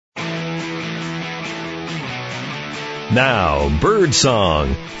Now,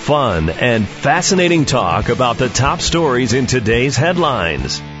 Birdsong. Fun and fascinating talk about the top stories in today's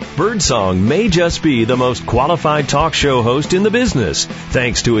headlines. Birdsong may just be the most qualified talk show host in the business,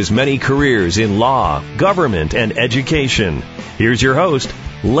 thanks to his many careers in law, government, and education. Here's your host,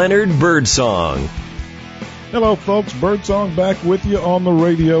 Leonard Birdsong. Hello, folks. Birdsong back with you on the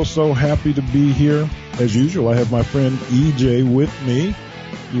radio. So happy to be here. As usual, I have my friend EJ with me.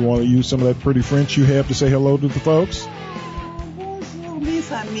 You want to use some of that pretty French you have to say hello to the folks?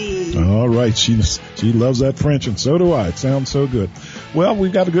 All right. She loves that French, and so do I. It sounds so good. Well,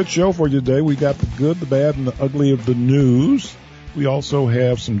 we've got a good show for you today. We got the good, the bad, and the ugly of the news. We also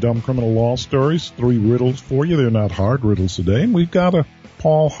have some dumb criminal law stories, 3 riddles for you. They're not hard riddles today. And we've got a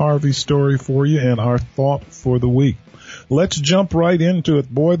Paul Harvey story for you and our thought for the week. Let's jump right into it.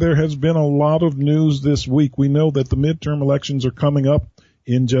 Boy, there has been a lot of news this week. We know that the midterm elections are coming up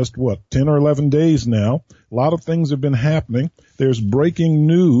in just, 10 or 11 days now. A lot of things have been happening. There's breaking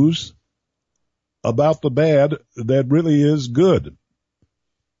news about the bad that really is good.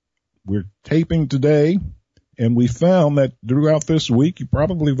 We're taping today, and we found that throughout this week, you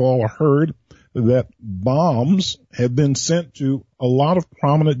probably have all heard that bombs have been sent to a lot of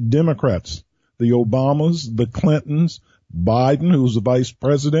prominent Democrats. The Obamas, the Clintons, Biden, who's the vice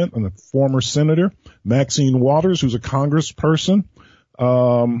president and a former senator, Maxine Waters, who's a congressperson,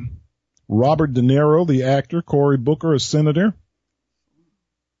 Robert De Niro, the actor, Cory Booker, a senator,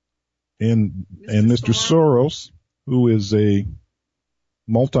 and Mr. Soros, who is a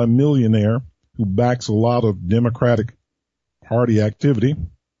multimillionaire who backs a lot of Democratic Party activity.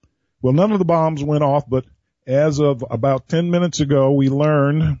 Well, none of the bombs went off, but as of about 10 minutes ago, we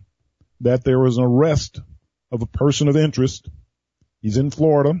learned that there was an arrest of a person of interest. He's in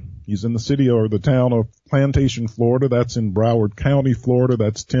Florida. He's in the city or the town of Plantation, Florida. That's in Broward County, Florida.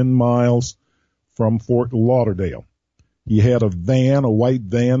 That's 10 miles from Fort Lauderdale. He had a van, a white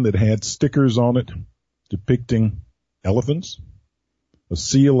van that had stickers on it depicting elephants, a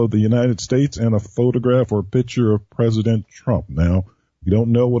seal of the United States, and a photograph or picture of President Trump. Now, we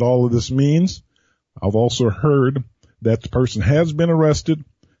don't know what all of this means. I've also heard that the person has been arrested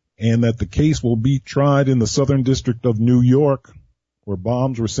and that the case will be tried in the Southern District of New York, where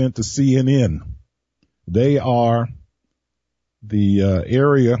bombs were sent to CNN. They are the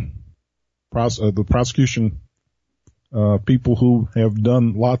the prosecution people who have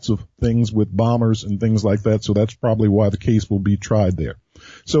done lots of things with bombers and things like that, so that's probably why the case will be tried there.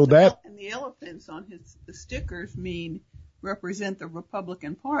 So that and the elephants on the stickers represent the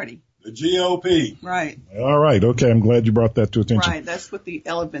Republican Party. The GOP. Right. All right. Okay. I'm glad you brought that to attention. Right. That's what the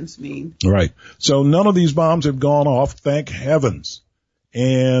elephants mean. Right. So none of these bombs have gone off, thank heavens.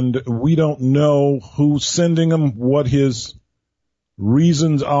 And we don't know who's sending them, what his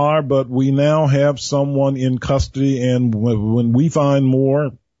reasons are, but we now have someone in custody, and when we find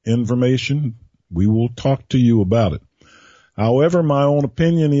more information, we will talk to you about it. However, my own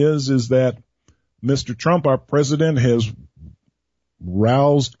opinion is that Mr. Trump, our president, has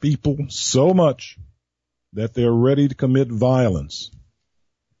roused people so much that they're ready to commit violence.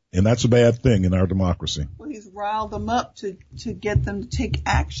 And that's a bad thing in our democracy. Well, he's riled them up to get them to take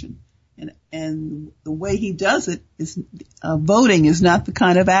action. And the way he does it is voting is not the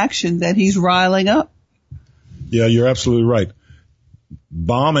kind of action that he's riling up. Yeah, you're absolutely right.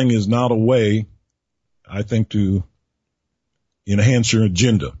 Bombing is not a way, I think, to enhance your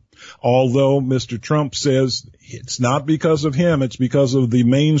agenda. Although Mr. Trump says it's not because of him, it's because of the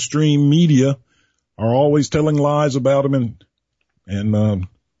mainstream media are always telling lies about him and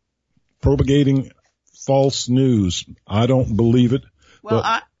propagating false news. I don't believe it. Well,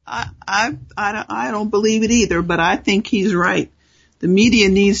 I don't believe it either, but I think he's right. The media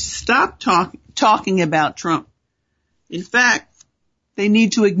needs to stop talking about Trump. In fact, they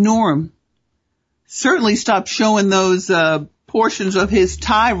need to ignore him. Certainly stop showing those portions of his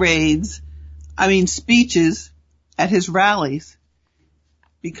speeches at his rallies,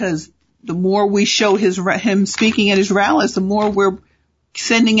 because the more we show him speaking at his rallies, the more we're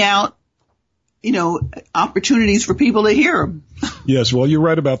sending out, opportunities for people to hear him. Yes, well, you're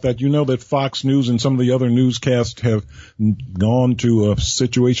right about that. You know that Fox News and some of the other newscasts have gone to a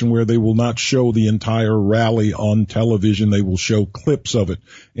situation where they will not show the entire rally on television. They will show clips of it,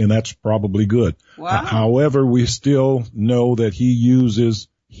 and that's probably good. Wow. However, we still know that he uses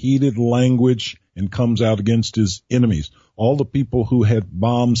heated language and comes out against his enemies. All the people who had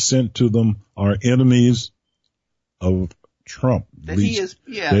bombs sent to them are enemies of Trump. That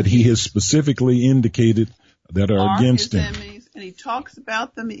he has specifically indicated that are against him. Enemies. and he talks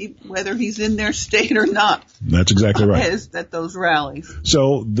about them whether he's in their state or not. That's exactly right. At those rallies.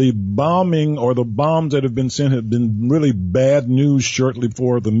 So the bombing or the bombs that have been sent have been really bad news shortly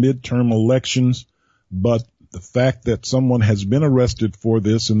before the midterm elections. But the fact that someone has been arrested for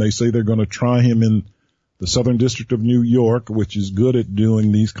this, and they say they're going to try him in the Southern District of New York, which is good at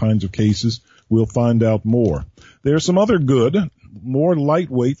doing these kinds of cases, we'll find out more. There's some other good, more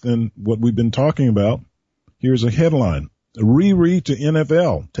lightweight than what we've been talking about. Here's a headline. Riri to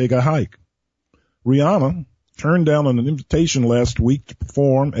NFL, take a hike. Rihanna turned down an invitation last week to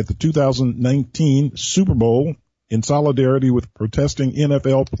perform at the 2019 Super Bowl in solidarity with protesting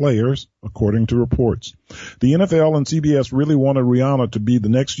NFL players, according to reports. The NFL and CBS really wanted Rihanna to be the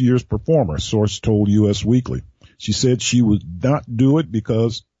next year's performer, source told US Weekly. She said she would not do it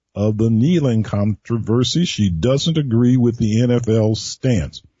because of the kneeling controversy. She doesn't agree with the NFL's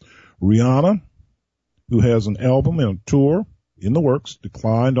stance. Rihanna, who has an album and a tour in the works,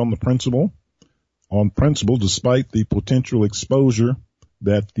 declined on principle despite the potential exposure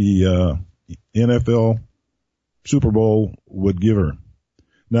that the NFL Super Bowl would give her.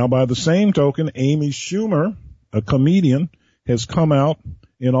 Now, by the same token, Amy Schumer, a comedian, has come out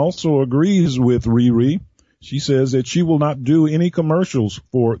and also agrees with Riri. She says that she will not do any commercials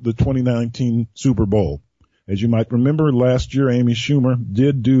for the 2019 Super Bowl. As you might remember, last year, Amy Schumer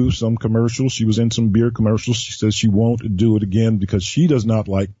did do some commercials. She was in some beer commercials. She says she won't do it again because she does not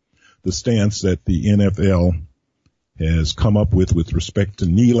like the stance that the NFL has come up with respect to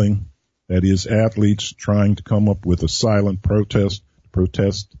kneeling. That is, athletes trying to come up with a silent protest to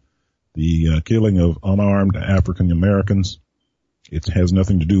protest the killing of unarmed African Americans. It has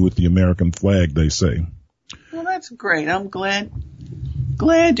nothing to do with the American flag, they say. Well, that's great. I'm glad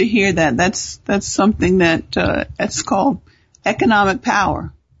to hear that. That's something that's called economic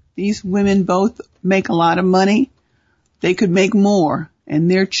power. These women both make a lot of money. They could make more,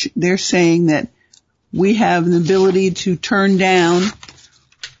 and they're saying that we have the ability to turn down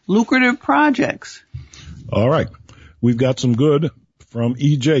lucrative projects. All right. We've got some good from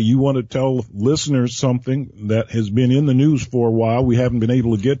EJ. You want to tell listeners something that has been in the news for a while. We haven't been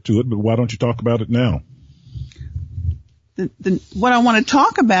able to get to it, but why don't you talk about it now? What I want to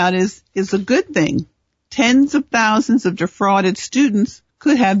talk about is a good thing. Tens of thousands of defrauded students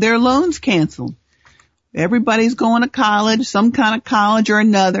could have their loans canceled. Everybody's going to college, some kind of college or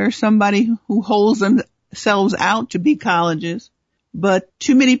another, somebody who holds themselves out to be colleges. But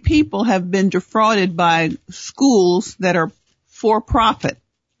too many people have been defrauded by schools that are for profit,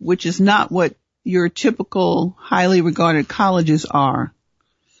 which is not what your typical highly regarded colleges are.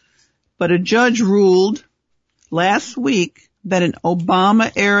 But a judge ruled last week that an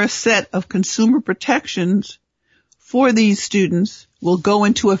Obama-era set of consumer protections for these students will go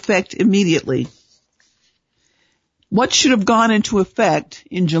into effect immediately. What should have gone into effect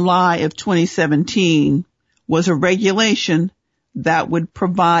in July of 2017 was a regulation that would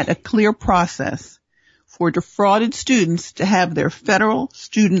provide a clear process for defrauded students to have their federal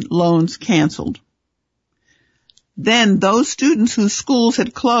student loans canceled. Then those students whose schools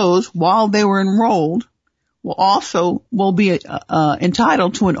had closed while they were enrolled will be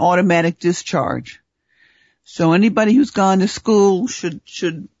entitled to an automatic discharge. So anybody who's gone to school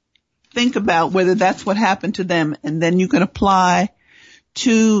should think about whether that's what happened to them, and then you can apply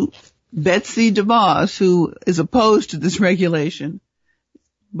to Betsy DeVos, who is opposed to this regulation,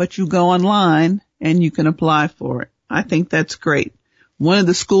 but you go online and you can apply for it. I think that's great. One of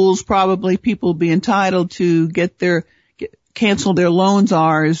the schools probably people will be entitled to cancel their loans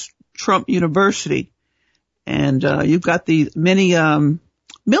is Trump University. And you've got many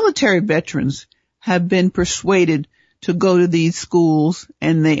military veterans have been persuaded to go to these schools,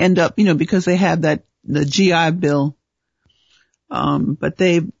 and they end up, because they have the GI Bill, but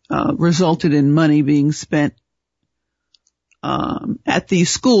they resulted in money being spent at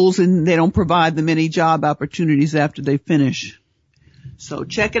these schools, and they don't provide them any job opportunities after they finish. So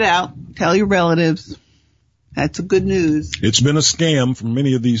check it out. Tell your relatives. That's a good news. It's been a scam for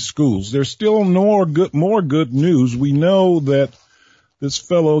many of these schools. There's still more good news. We know that this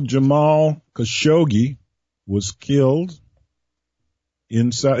fellow Jamal Khashoggi was killed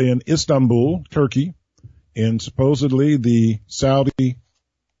in Istanbul, Turkey, and supposedly the Saudi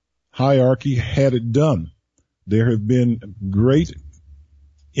hierarchy had it done. There have been great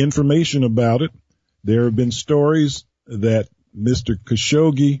information about it. There have been stories that Mr.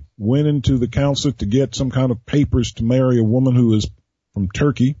 Khashoggi went into the consulate to get some kind of papers to marry a woman who is from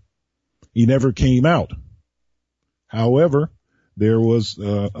Turkey. He never came out. However, there was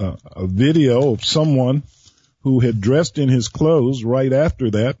a video of someone who had dressed in his clothes right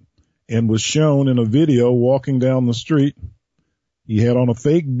after that and was shown in a video walking down the street He had on a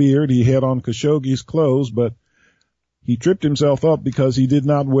fake beard. He had on Khashoggi's clothes, but he tripped himself up because he did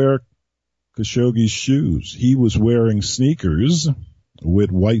not wear Khashoggi's shoes. He was wearing sneakers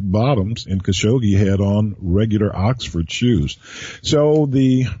with white bottoms, and Khashoggi had on regular Oxford shoes. So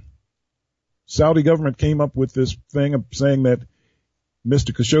the Saudi government came up with this thing of saying that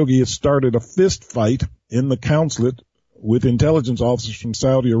Mr. Khashoggi had started a fist fight in the consulate with intelligence officers from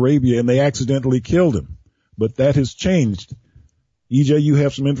Saudi Arabia, and they accidentally killed him. But that has changed. EJ, you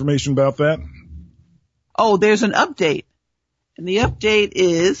have some information about that? Oh, there's an update. And the update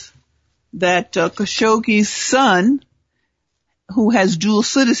is that Khashoggi's son, who has dual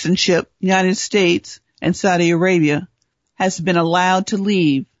citizenship, United States and Saudi Arabia, has been allowed to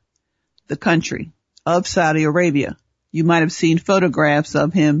leave the country of Saudi Arabia. You might have seen photographs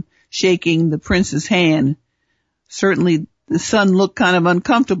of him shaking the prince's hand. Certainly the son looked kind of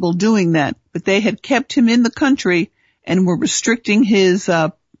uncomfortable doing that, but they had kept him in the country and were restricting his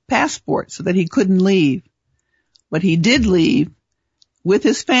passport so that he couldn't leave. But he did leave with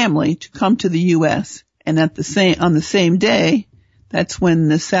his family to come to the U.S. And on the same day, that's when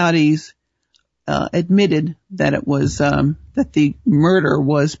the Saudis admitted that it was that the murder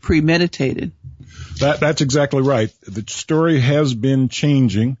was premeditated. That's exactly right. The story has been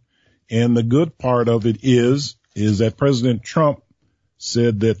changing, and the good part of it is that President Trump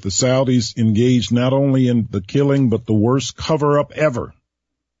said that the Saudis engaged not only in the killing, but the worst cover-up ever.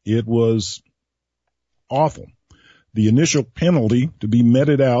 It was awful. The initial penalty to be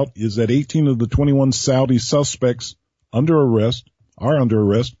meted out is that 18 of the 21 Saudi suspects are under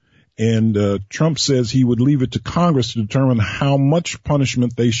arrest, and Trump says he would leave it to Congress to determine how much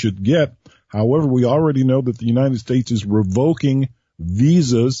punishment they should get. However, we already know that the United States is revoking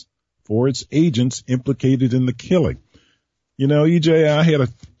visas for its agents implicated in the killing. You know, EJ, I had a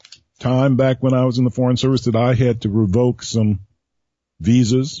time back when I was in the Foreign Service that I had to revoke some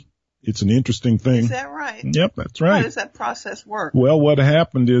visas. It's an interesting thing. Is that right? Yep, that's right. How does that process work? Well, what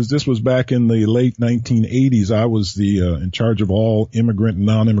happened is this was back in the late 1980s. I was in charge of all immigrant and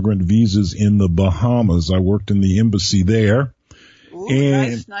non-immigrant visas in the Bahamas. I worked in the embassy there. Ooh,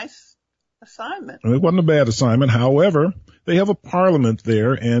 and nice assignment. It wasn't a bad assignment. However, they have a parliament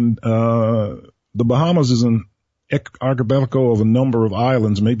there, and the Bahamas is an archipelago of a number of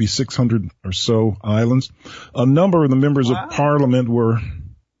islands, maybe 600 or so islands. A number of the members of parliament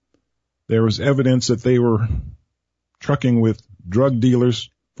there was evidence that they were trucking with drug dealers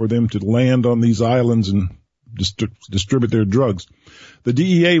for them to land on these islands and distribute their drugs. The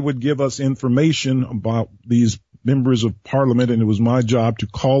DEA would give us information about these members of parliament, and it was my job to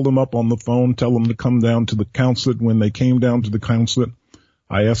call them up on the phone, tell them to come down to the consulate. When they came down to the consulate,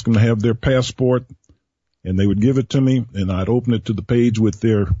 I asked them to have their passport, and they would give it to me, and I'd open it to the page with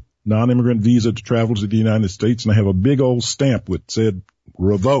their non-immigrant visa to travel to the United States, and I have a big old stamp which said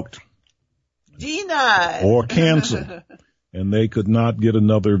revoked. Denied. Or canceled. And they could not get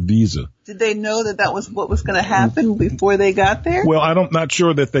another visa. Did they know that that was what was going to happen before they got there? Well, I'm not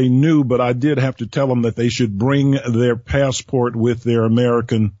sure that they knew, but I did have to tell them that they should bring their passport with their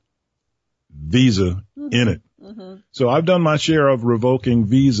American visa in it. Mm-hmm. So I've done my share of revoking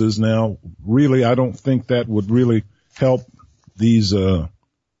visas. Now, really, I don't think that would really help these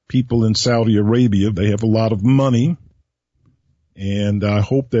people in Saudi Arabia. They have a lot of money. And I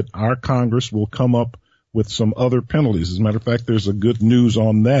hope that our Congress will come up with some other penalties. As a matter of fact, there's a good news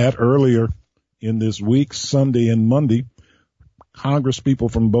on that. Earlier in this week, Sunday and Monday, Congress people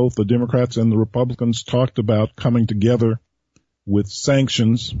from both the Democrats and the Republicans talked about coming together with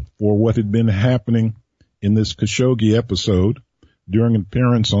sanctions for what had been happening in this Khashoggi episode. During an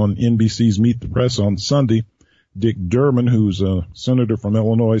appearance on NBC's Meet the Press on Sunday, Dick Durbin, who's a senator from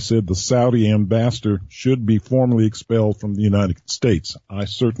Illinois, said the Saudi ambassador should be formally expelled from the United States. I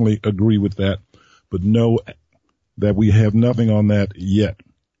certainly agree with that, but know that we have nothing on that yet.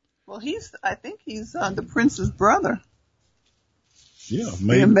 Well, I think he's the prince's brother. Yeah,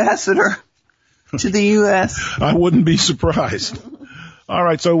 maybe. The ambassador to the U.S. I wouldn't be surprised. All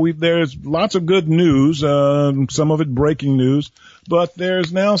right, so there's lots of good news, some of it breaking news, but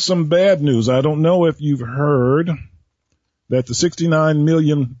there's now some bad news. I don't know if you've heard that the $69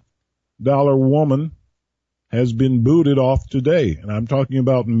 million woman has been booted off today, and I'm talking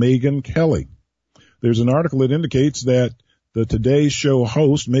about Megyn Kelly. There's an article that indicates that the Today Show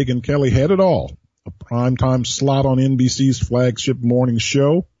host, Megyn Kelly, had it all, a primetime slot on NBC's flagship morning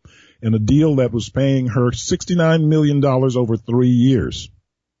show, and a deal that was paying her $69 million over 3 years.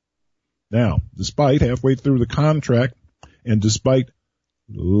 Now, despite halfway through the contract and despite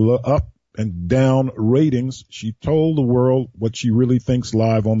up and down ratings, she told the world what she really thinks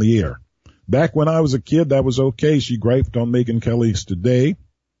live on the air. Back when I was a kid, that was okay. She griped on Megyn Kelly's Today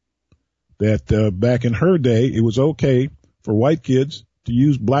that back in her day, it was okay for white kids to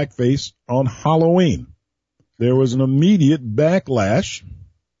use blackface on Halloween. There was an immediate backlash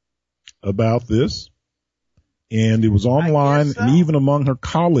about this, and it was online and even among her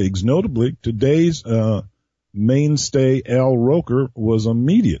colleagues. Notably, today's mainstay Al Roker was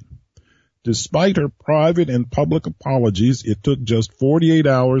immediate. Despite her private and public apologies, it took just 48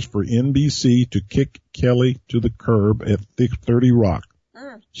 hours for NBC to kick Kelly to the curb at 30 Rock.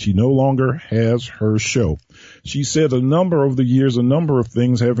 She no longer has her show. She said a number of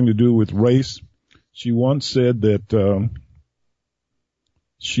things having to do with race. She once said that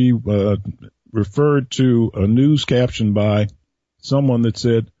she referred to a news caption by someone that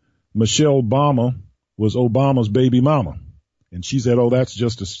said Michelle Obama was Obama's baby mama. And she said, oh, that's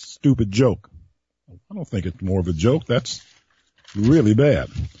just a stupid joke. I don't think it's more of a joke. That's really bad.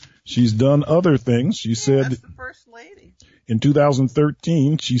 She's done other things. She said that's the first lady. In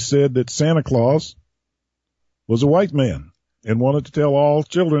 2013, she said that Santa Claus was a white man and wanted to tell all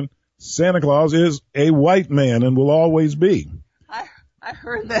children Santa Claus is a white man and will always be. I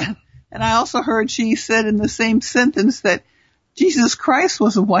heard that. And I also heard she said in the same sentence that Jesus Christ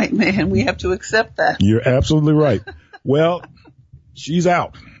was a white man. We have to accept that. You're absolutely right. Well, she's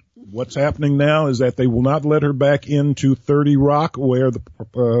out. What's happening now is that they will not let her back into 30 Rock, where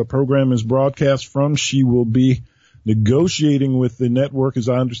the program is broadcast from. She will be negotiating with the network, as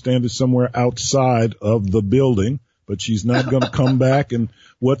I understand it, somewhere outside of the building. But she's not going to come back. And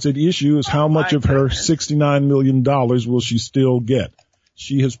what's at issue is how much of her $69 million will she still get.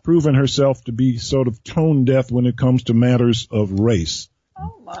 She has proven herself to be sort of tone deaf when it comes to matters of race.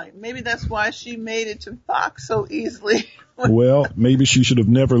 Oh my, maybe that's why she made it to Fox so easily. Well, maybe she should have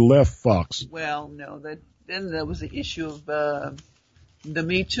never left Fox. Well, no, then there was the issue of the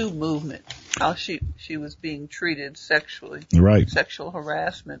Me Too movement, how she was being treated sexually. Right. Sexual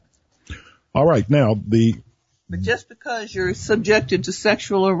harassment. All right, now But just because you're subjected to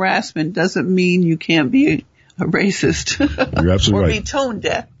sexual harassment doesn't mean you can't be a racist. You're absolutely right. Or be tone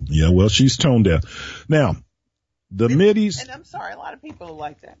deaf. Yeah, well, she's tone deaf. Now, the middies. And I'm sorry, a lot of people are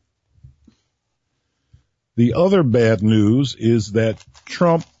like that. The other bad news is that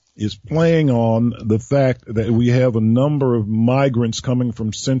Trump is playing on the fact that we have a number of migrants coming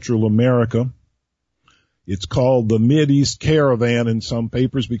from Central America. It's called the Mideast Caravan in some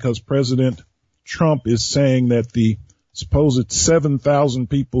papers because President Trump is saying that the supposed 7,000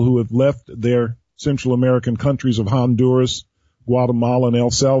 people who have left their Central American countries of Honduras, Guatemala, and El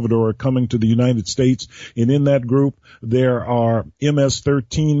Salvador are coming to the United States. And in that group, there are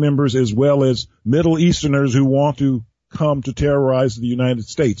MS-13 members as well as Middle Easterners who want to come to terrorize the United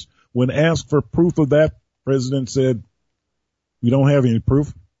States. When asked for proof of that, the president said, we don't have any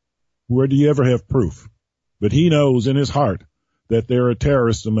proof. Where do you ever have proof? But he knows in his heart that there are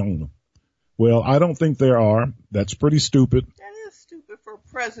terrorists among them. Well, I don't think there are. That's pretty stupid. That is stupid for a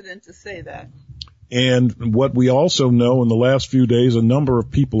president to say that. And what we also know in the last few days, a number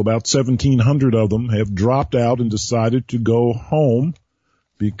of people, about 1,700 of them, have dropped out and decided to go home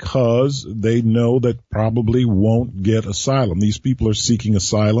because they know that probably won't get asylum. These people are seeking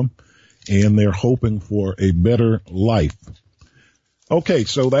asylum, and they're hoping for a better life. Okay,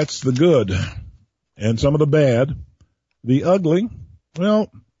 so that's the good. And some of the bad. The ugly,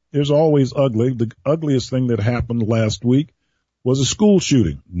 well, there's always ugly. The ugliest thing that happened last week was a school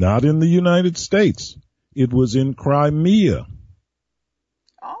shooting, not in the United States. It was in Crimea.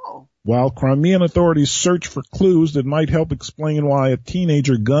 Oh. While Crimean authorities search for clues that might help explain why a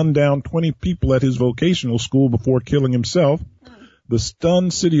teenager gunned down 20 people at his vocational school before killing himself, the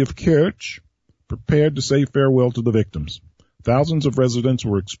stunned city of Kerch prepared to say farewell to the victims. Thousands of residents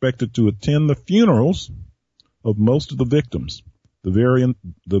were expected to attend the funerals of most of the victims. The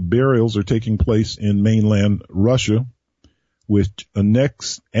burials are taking place in mainland Russia, which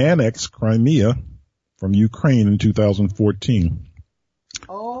annexed Crimea from Ukraine in 2014.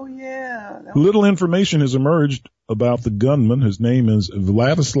 Oh, yeah. Little information has emerged about the gunman. His name is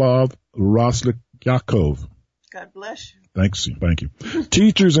Vladislav Roslyakov. God bless you. Thank you.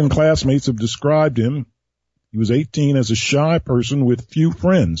 Teachers and classmates have described him, he was 18, as a shy person with few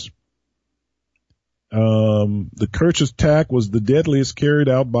friends. The Kerch attack was the deadliest carried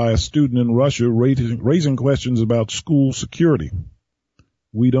out by a student in Russia, raising questions about school security.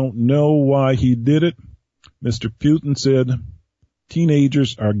 We don't know why he did it. Mr. Putin said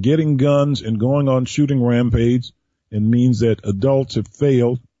teenagers are getting guns and going on shooting rampages, and means that adults have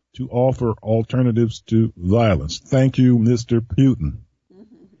failed to offer alternatives to violence. Thank you, Mr. Putin.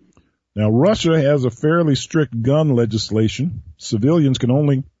 Now, Russia has a fairly strict gun legislation. Civilians can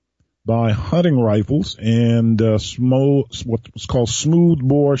only by hunting rifles and what's called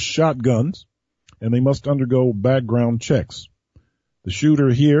smoothbore shotguns, and they must undergo background checks. The shooter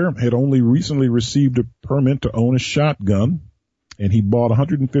here had only recently received a permit to own a shotgun, and he bought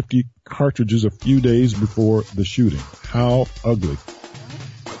 150 cartridges a few days before the shooting. How ugly.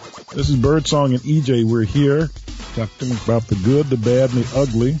 This is Birdsong and EJ. We're here talking about the good, the bad, and the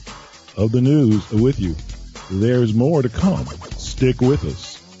ugly of the news with you. There's more to come. Stick with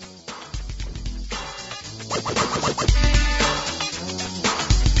us.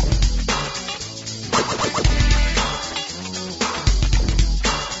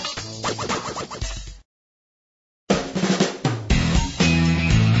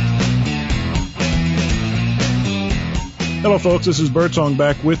 Hello, folks. This is Birdsong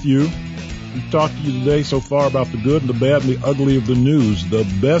back with you. We've talked to you today so far about the good and the bad and the ugly of the news. The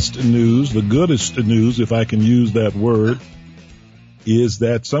best news, the goodest news, if I can use that word, is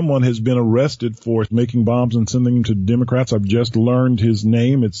that someone has been arrested for making bombs and sending them to Democrats. I've just learned his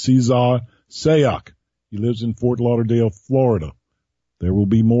name. It's Cesar Sayoc. He lives in Fort Lauderdale, Florida. There will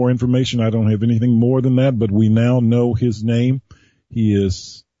be more information. I don't have anything more than that, but we now know his name. He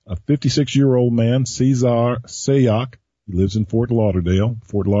is a 56-year-old man, Cesar Sayoc. He lives in Fort Lauderdale.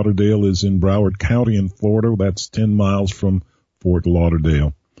 Fort Lauderdale is in Broward County in Florida. That's 10 miles from Fort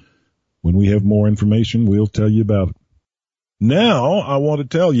Lauderdale. When we have more information, we'll tell you about it. Now, I want to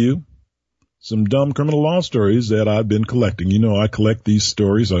tell you some dumb criminal law stories that I've been collecting. You know, I collect these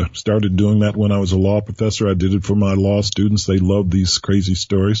stories. I started doing that when I was a law professor. I did it for my law students. They love these crazy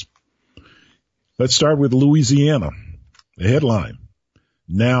stories. Let's start with Louisiana. The headline,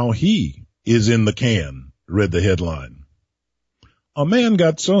 "Now he is in the can," read the headline. A man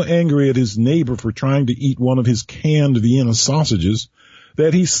got so angry at his neighbor for trying to eat one of his canned Vienna sausages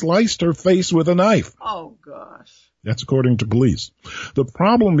that he sliced her face with a knife. Oh, gosh. That's according to police. The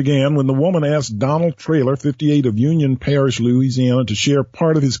problem began when the woman asked Donald Traylor, 58, of Union Parish, Louisiana, to share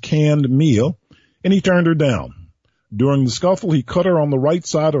part of his canned meal, and he turned her down. During the scuffle, he cut her on the right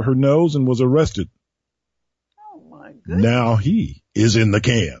side of her nose and was arrested. Oh, my goodness. Now he is in the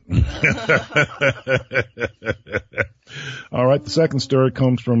can. All right, the second story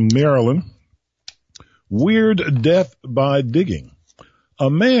comes from Maryland. Weird death by digging. A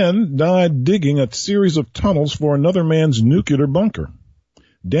man died digging a series of tunnels for another man's nuclear bunker.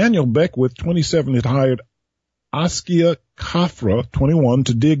 Daniel Beckwith, 27, had hired Askia Kafra, 21,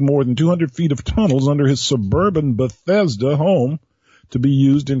 to dig more than 200 feet of tunnels under his suburban Bethesda home to be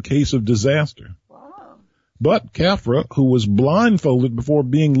used in case of disaster. But Kafra, who was blindfolded before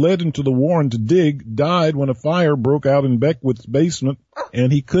being led into the warren to dig, died when a fire broke out in Beckwith's basement,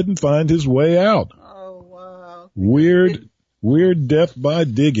 and he couldn't find his way out. Oh, wow. Weird death by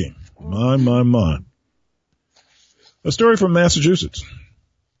digging. My. A story from Massachusetts.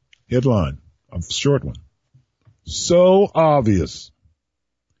 Headline, a short one. So obvious.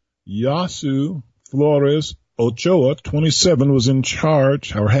 Yasu Flores Ochoa, 27, was in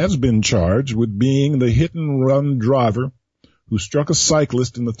charge, or has been charged, with being the hit-and-run driver who struck a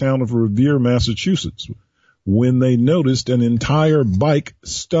cyclist in the town of Revere, Massachusetts, when they noticed an entire bike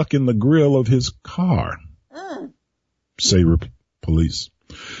stuck in the grill of his car, say police.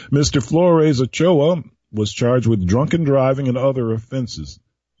 Mr. Flores Ochoa was charged with drunken driving and other offenses.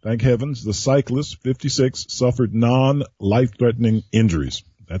 Thank heavens, the cyclist, 56, suffered non-life-threatening injuries.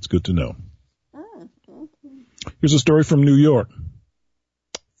 That's good to know. Here's a story from New York.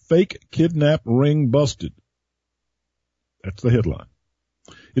 Fake kidnap ring busted. That's the headline.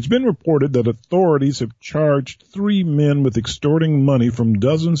 It's been reported that authorities have charged 3 men with extorting money from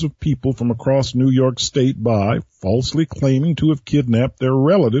dozens of people from across New York State by falsely claiming to have kidnapped their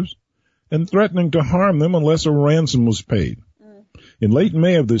relatives and threatening to harm them unless a ransom was paid. In late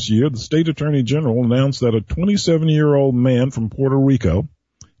May of this year, the state attorney general announced that a 27-year-old man from Puerto Rico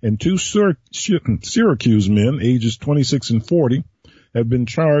and 2 Syracuse men, ages 26 and 40, have been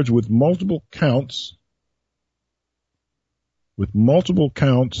charged with multiple counts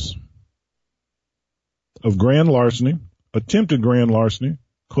of grand larceny, attempted grand larceny,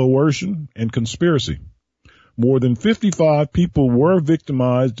 coercion, and conspiracy. More than 55 people were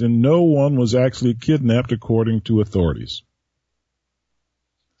victimized and no one was actually kidnapped, according to authorities.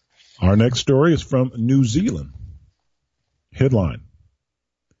 Our next story is from New Zealand. Headline,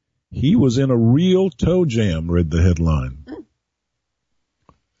 "He was in a real toe jam," read the headline.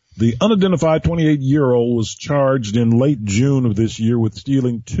 The unidentified 28-year-old was charged in late June of this year with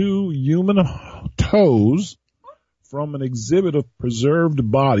stealing 2 human toes from an exhibit of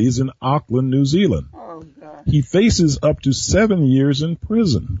preserved bodies in Auckland, New Zealand. Oh, God. He faces up to 7 years in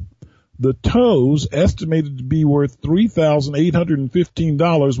prison. The toes, estimated to be worth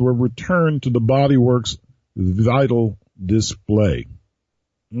 $3,815, were returned to the Body Works Vital Display.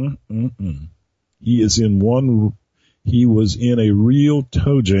 He was in a real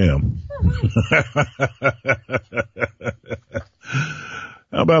toe jam.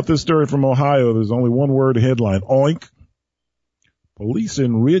 How about this story from Ohio? There's only one word headline. Oink. Police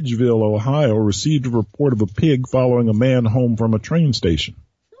in Ridgeville, Ohio, received a report of a pig following a man home from a train station.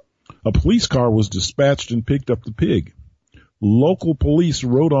 A police car was dispatched and picked up the pig. Local police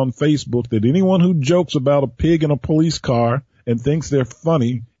wrote on Facebook that anyone who jokes about a pig in a police car and thinks they're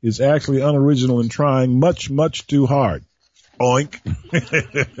funny is actually unoriginal and trying much, much too hard. Oink.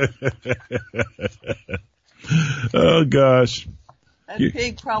 Oh, gosh. That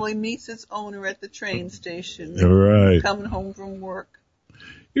pig probably meets its owner at the train station. Right. Coming home from work.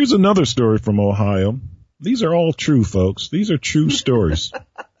 Here's another story from Ohio. These are all true, folks. These are true stories.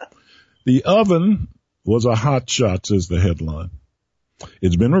 The oven was a hot shot, says the headline.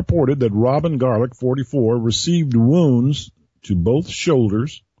 It's been reported that Robin Garlick, 44, received wounds to both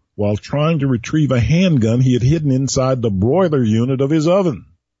shoulders while trying to retrieve a handgun he had hidden inside the broiler unit of his oven.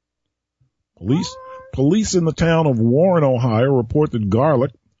 Police in the town of Warren, Ohio, report that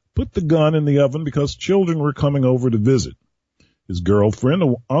Garlick put the gun in the oven because children were coming over to visit. His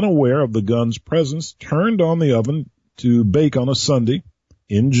girlfriend, unaware of the gun's presence, turned on the oven to bake on a Sunday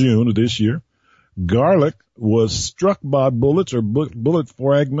in June of this year. Garlick was struck by bullets or bullet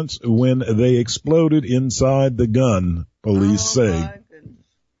fragments when they exploded inside the gun, police say.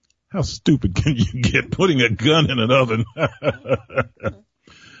 How stupid can you get putting a gun in an oven?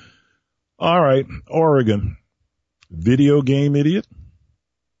 All right, Oregon. Video game idiot.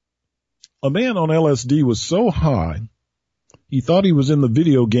 A man on LSD was so high, he thought he was in the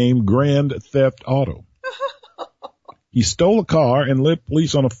video game Grand Theft Auto. He stole a car and led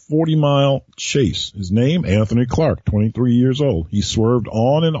police on a 40-mile chase. His name, Anthony Clark, 23 years old. He swerved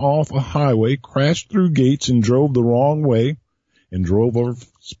on and off a highway, crashed through gates, and drove the wrong way, and drove over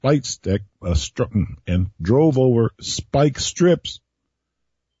spike strips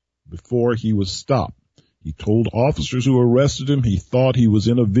before he was stopped. He told officers who arrested him he thought he was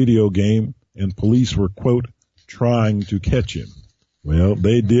in a video game, and police were, quote, trying to catch him. Well,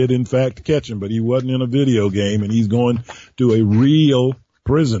 they did, in fact, catch him, but he wasn't in a video game, and he's going to a real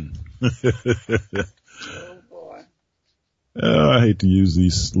prison. Oh, boy. I hate to use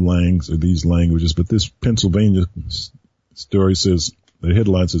these languages, but this Pennsylvania story says, the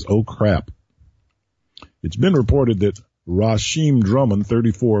headline says, oh, crap. It's been reported that Rasheem Drummond,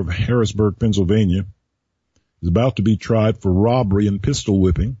 34, of Harrisburg, Pennsylvania, is about to be tried for robbery and pistol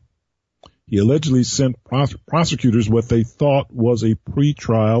whipping. He allegedly sent prosecutors what they thought was a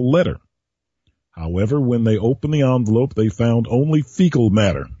pre-trial letter. However, when they opened the envelope, they found only fecal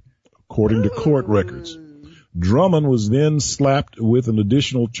matter, according to court records. Drummond was then slapped with an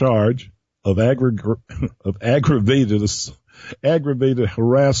additional charge of aggravated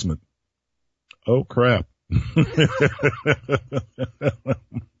harassment. Oh, crap.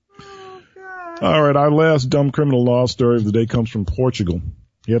 All right, our last dumb criminal law story of the day comes from Portugal.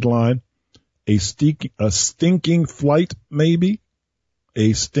 Headline, a stinking flight, maybe?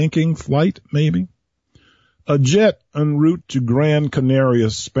 A stinking flight, maybe? A jet en route to Gran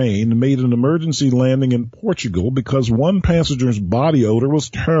Canaria, Spain, made an emergency landing in Portugal because one passenger's body odor was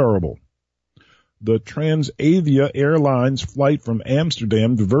terrible. The Transavia Airlines flight from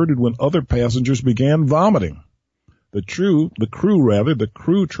Amsterdam diverted when other passengers began vomiting. The crew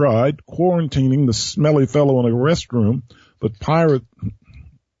tried quarantining the smelly fellow in a restroom, but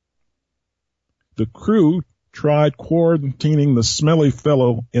the crew tried quarantining the smelly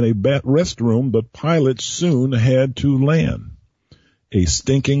fellow in a restroom, but pilots soon had to land. A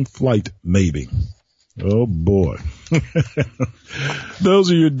stinking flight, maybe. Oh, boy.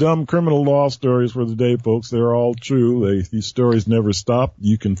 Those are your dumb criminal law stories for the day, folks. They're all true. These stories never stop.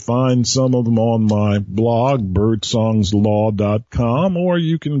 You can find some of them on my blog, birdsongslaw.com, or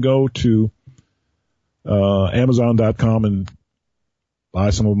you can go to Amazon.com and buy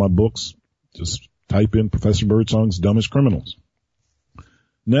some of my books. Just type in Professor Birdsong's Dumbest Criminals.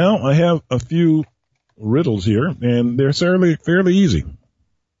 Now, I have a few riddles here, and they're fairly easy.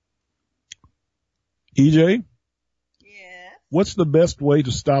 EJ? Yeah. What's the best way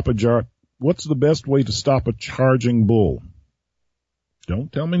to stop a charging bull?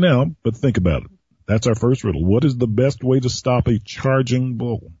 Don't tell me now, but think about it. That's our first riddle. What is the best way to stop a charging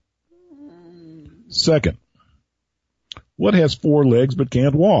bull? Second, what has 4 legs but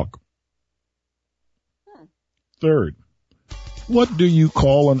can't walk? Third, what do you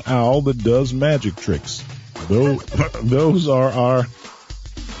call an owl that does magic tricks? Those are our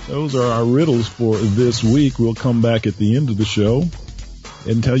Those are our riddles for this week. We'll come back at the end of the show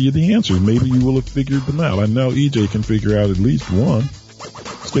and tell you the answers. Maybe you will have figured them out. I know EJ can figure out at least one.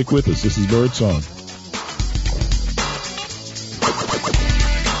 Stick with us. This is Birdsong.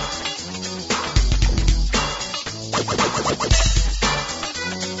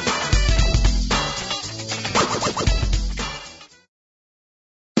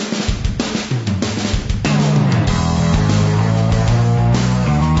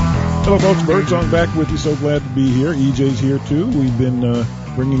 Hello, folks. Birdsong back with you. So glad to be here. EJ's here, too. We've been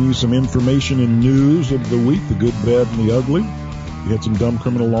bringing you some information and news of the week, the good, bad, and the ugly. We had some dumb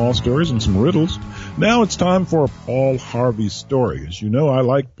criminal law stories and some riddles. Now it's time for a Paul Harvey story. As you know, I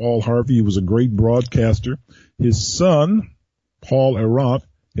like Paul Harvey. He was a great broadcaster. His son, Paul Arant,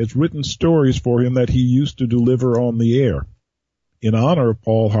 has written stories for him that he used to deliver on the air. In honor of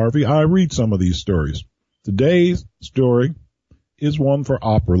Paul Harvey, I read some of these stories. Today's story is one for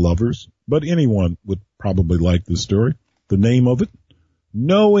opera lovers, but anyone would probably like this story. The name of it,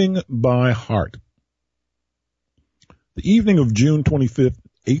 Knowing by Heart. The evening of June 25th,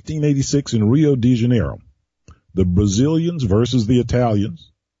 1886 in Rio de Janeiro, the Brazilians versus the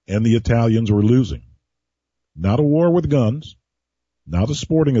Italians, and the Italians were losing. Not a war with guns, not a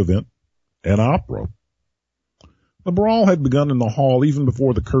sporting event, an opera. The brawl had begun in the hall even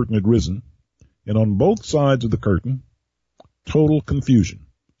before the curtain had risen, and on both sides of the curtain, total confusion,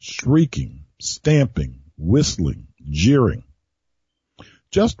 shrieking, stamping, whistling, jeering.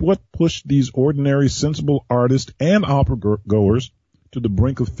 Just what pushed these ordinary, sensible artists and opera-goers to the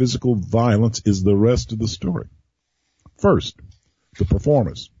brink of physical violence is the rest of the story. First, the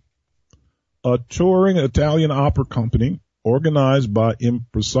performers. A touring Italian opera company organized by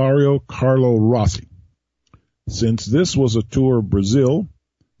impresario Carlo Rossi. Since this was a tour of Brazil,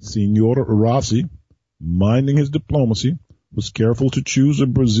 Signor Rossi, minding his diplomacy, was careful to choose a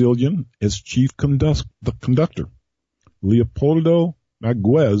Brazilian as chief conductor. Leopoldo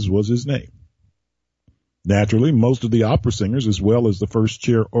Maguez was his name. Naturally, most of the opera singers, as well as the first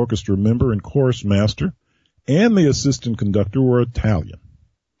chair orchestra member and chorus master, and the assistant conductor were Italian.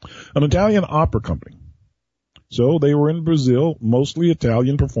 An Italian opera company. So they were in Brazil, mostly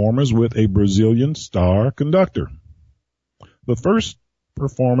Italian performers with a Brazilian star conductor. The first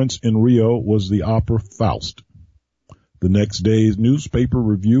performance in Rio was the opera Faust. The next day's newspaper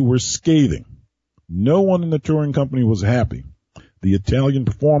review were scathing. No one in the touring company was happy. The Italian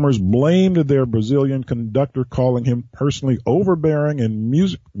performers blamed their Brazilian conductor, calling him personally overbearing and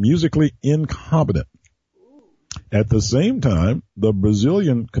musically incompetent. At the same time, the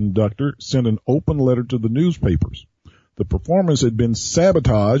Brazilian conductor sent an open letter to the newspapers. The performance had been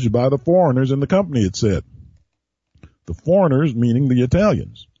sabotaged by the foreigners in the company, it said. The foreigners meaning the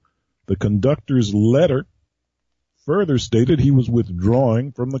Italians. The conductor's letter further stated he was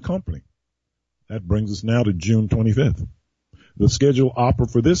withdrawing from the company. That brings us now to June 25th. The scheduled opera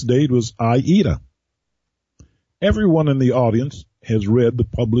for this date was Aida. Everyone in the audience has read the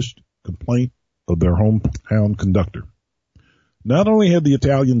published complaint of their hometown conductor. Not only had the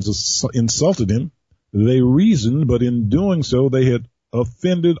Italians insulted him, they reasoned, but in doing so they had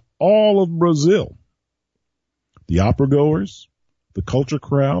offended all of Brazil. The opera goers, the culture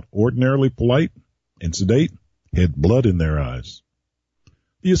crowd, ordinarily polite and sedate, had blood in their eyes.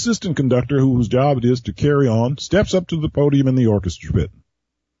 The assistant conductor, whose job it is to carry on, steps up to the podium in the orchestra pit.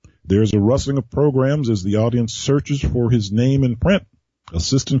 There's a rustling of programs as the audience searches for his name in print.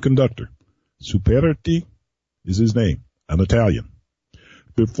 Assistant conductor. Superti is his name, an Italian.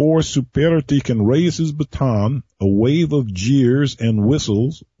 Before Superti can raise his baton, a wave of jeers and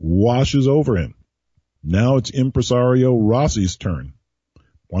whistles washes over him. Now it's impresario Rossi's turn.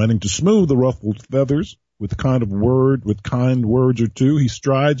 Planning to smooth the ruffled feathers with kind words or two, he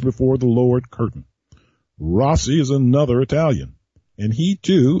strides before the lowered curtain. Rossi is another Italian, and he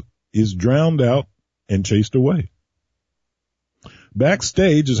too is drowned out and chased away.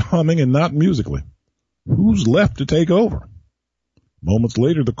 Backstage is humming and not musically. Who's left to take over? Moments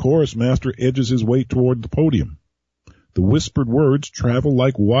later, the chorus master edges his way toward the podium. The whispered words travel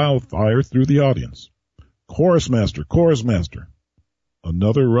like wildfire through the audience. Chorus master, chorus master.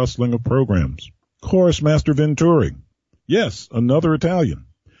 Another rustling of programs. Chorus master Venturi. Yes, another Italian.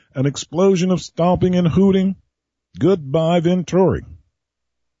 An explosion of stomping and hooting. Goodbye, Venturi.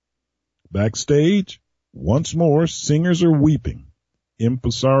 Backstage, once more, singers are weeping.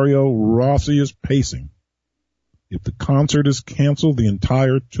 Impresario Rossi is pacing. If the concert is canceled, the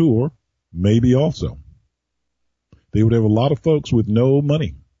entire tour may be also. They would have a lot of folks with no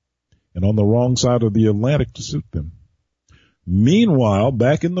money and on the wrong side of the Atlantic to suit them. Meanwhile,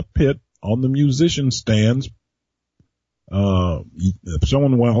 back in the pit on the musician stands, If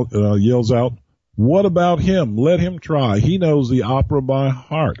someone yells out, "What about him? Let him try. He knows the opera by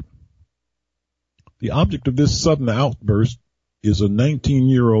heart." The object of this sudden outburst is a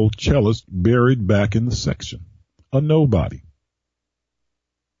 19-year-old cellist buried back in the section, a nobody.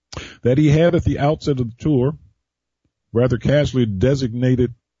 That he had at the outset of the tour rather casually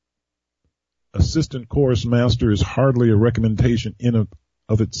designated assistant chorus master is hardly a recommendation in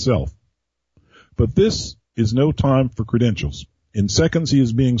of itself. But this is no time for credentials. In seconds, he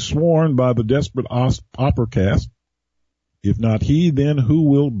is being sworn by the desperate opera cast. If not he, then who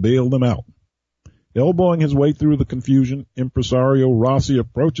will bail them out? Elbowing his way through the confusion, impresario Rossi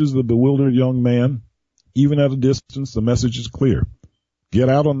approaches the bewildered young man. Even at a distance, the message is clear. Get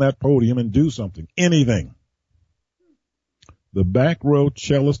out on that podium and do something. Anything. The back row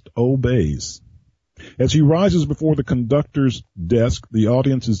cellist obeys. As he rises before the conductor's desk, the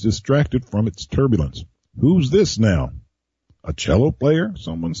audience is distracted from its turbulence. Who's this now? A cello player,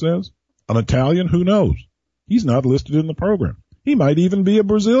 someone says. An Italian? Who knows? He's not listed in the program. He might even be a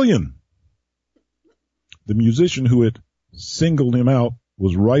Brazilian. The musician who had singled him out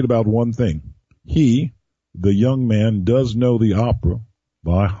was right about one thing. He, the young man, does know the opera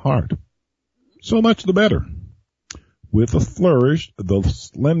by heart. So much the better. With a flourish, the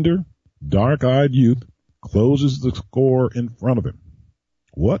slender, dark-eyed youth closes the score in front of him.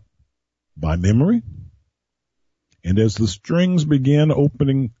 What? By memory? And as the strings begin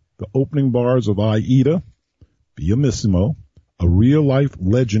opening the opening bars of Aida, Pianissimo, a real-life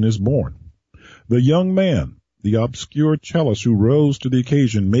legend is born. The young man, the obscure cellist who rose to the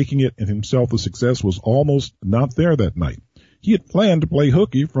occasion, making it in himself a success, was almost not there that night. He had planned to play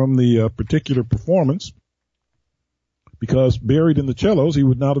hooky from the particular performance because buried in the cellos he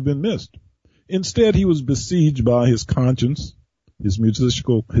would not have been missed. Instead, he was besieged by his conscience, his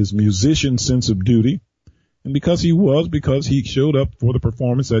musician sense of duty, and because he showed up for the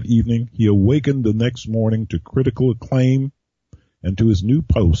performance that evening, he awakened the next morning to critical acclaim and to his new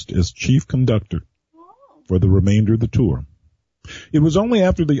post as chief conductor for the remainder of the tour. It was only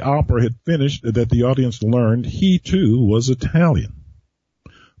after the opera had finished that the audience learned he too was Italian.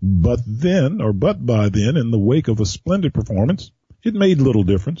 But by then, in the wake of a splendid performance, it made little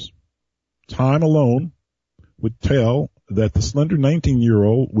difference. Time alone would tell that the slender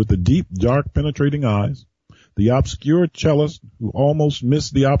 19-year-old with the deep, dark, penetrating eyes, the obscure cellist who almost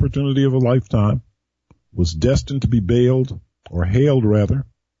missed the opportunity of a lifetime, was destined to be hailed,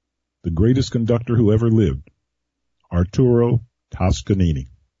 the greatest conductor who ever lived, Arturo Toscanini.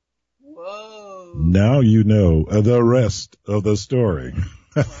 Whoa. Now you know the rest of the story.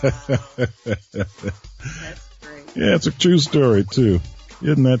 Wow. That's great. Yeah, it's a true story, too.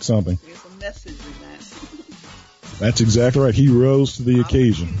 Isn't that something? There's a message in that. That's exactly right. He rose to the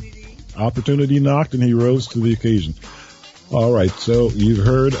occasion. Opportunity knocked and he rose to the occasion. All right, so you've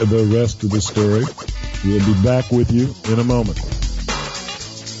heard the rest of the story. We'll be back with you in a moment.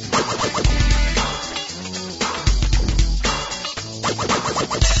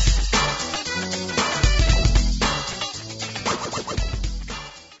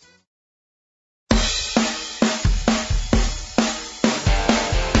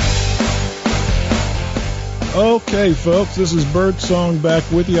 Okay, folks, this is Birdsong back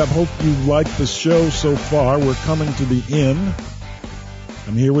with you. I hope you've liked the show so far. We're coming to the end.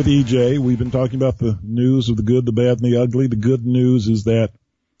 I'm here with EJ. We've been talking about the news of the good, the bad, and the ugly. The good news is that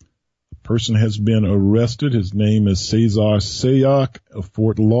a person has been arrested. His name is Cesar Sayoc of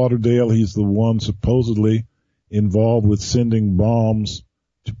Fort Lauderdale. He's the one supposedly involved with sending bombs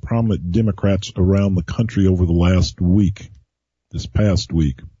to prominent Democrats around the country over the this past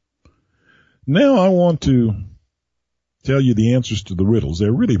week. Now I want to tell you the answers to the riddles.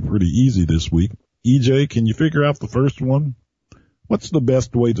 They're really pretty easy this week. EJ, can you figure out the first one? What's the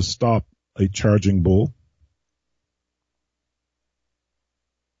best way to stop a charging bull?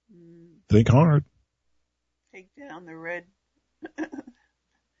 Think hard. Take down the red,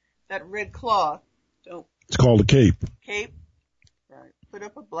 that red cloth. It's called a cape. Cape? Right. Put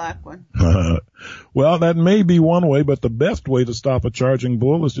up a black one. Well, that may be one way, but the best way to stop a charging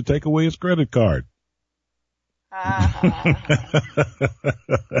bull is to take away his credit card.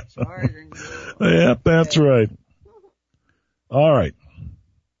 Charging bull. Yep, that's right. All right.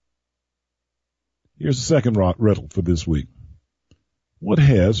 Here's the second riddle for this week. What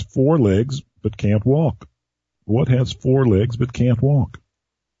has 4 legs but can't walk? What has 4 legs but can't walk?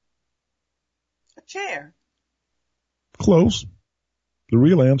 A chair. Close. The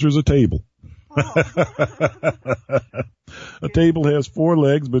real answer is a table. Oh. A table has 4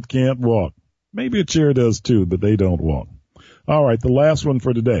 legs but can't walk. Maybe a chair does too, but they don't walk. All right, the last one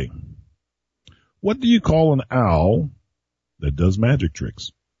for today. What do you call an owl that does magic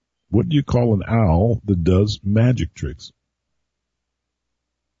tricks. What do you call an owl that does magic tricks?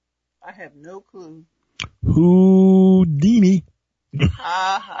 I have no clue. Houdini. That's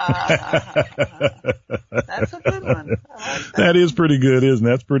a good one. I like That is pretty good, isn't it?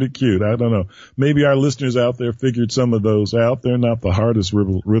 That's pretty cute. I don't know. Maybe our listeners out there figured some of those out. They're not the hardest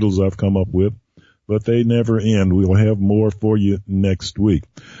riddles I've come up with, but they never end. We'll have more for you next week.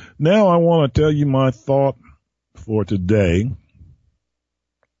 Now I want to tell you my thought for today.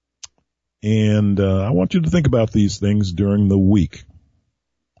 And I want you to think about these things during the week.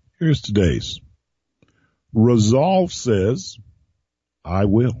 Here's today's. Resolve says, I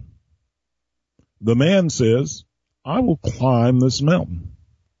will. The man says, I will climb this mountain.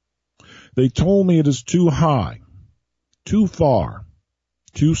 They told me it is too high, too far,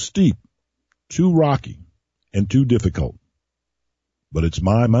 too steep, too rocky, and too difficult. But it's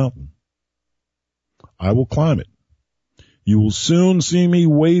my mountain. I will climb it. You will soon see me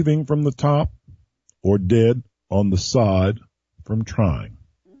waving from the top or dead on the side from trying.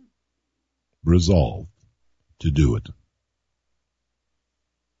 Resolve to do it.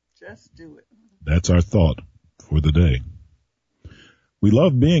 Just do it. That's our thought for the day. We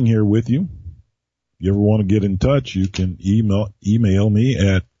love being here with you. If you ever want to get in touch, you can email me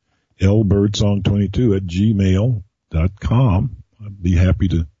at lbirdsong22@gmail.com. I'd be happy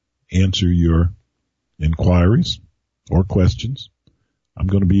to answer your inquiries or questions. I'm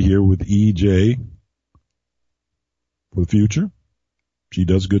going to be here with EJ for the future. She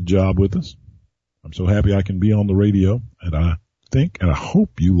does a good job with us. I'm so happy I can be on the radio, and I think and I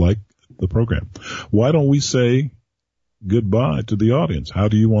hope you like the program. Why don't we say goodbye to the audience? How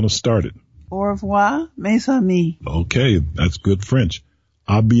do you want to start it? Au revoir, mes amis. Okay, that's good French.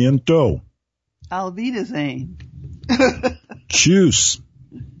 A bientôt. Auf Wiedersehen. Tschüss.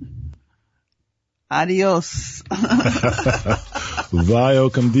 Adios. Vaya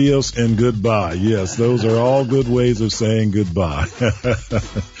con Dios and goodbye. Yes, those are all good ways of saying goodbye.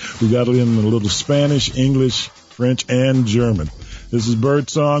 We got it in a little Spanish, English, French, and German. This is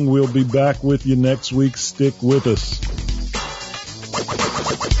Birdsong. We'll be back with you next week. Stick with us.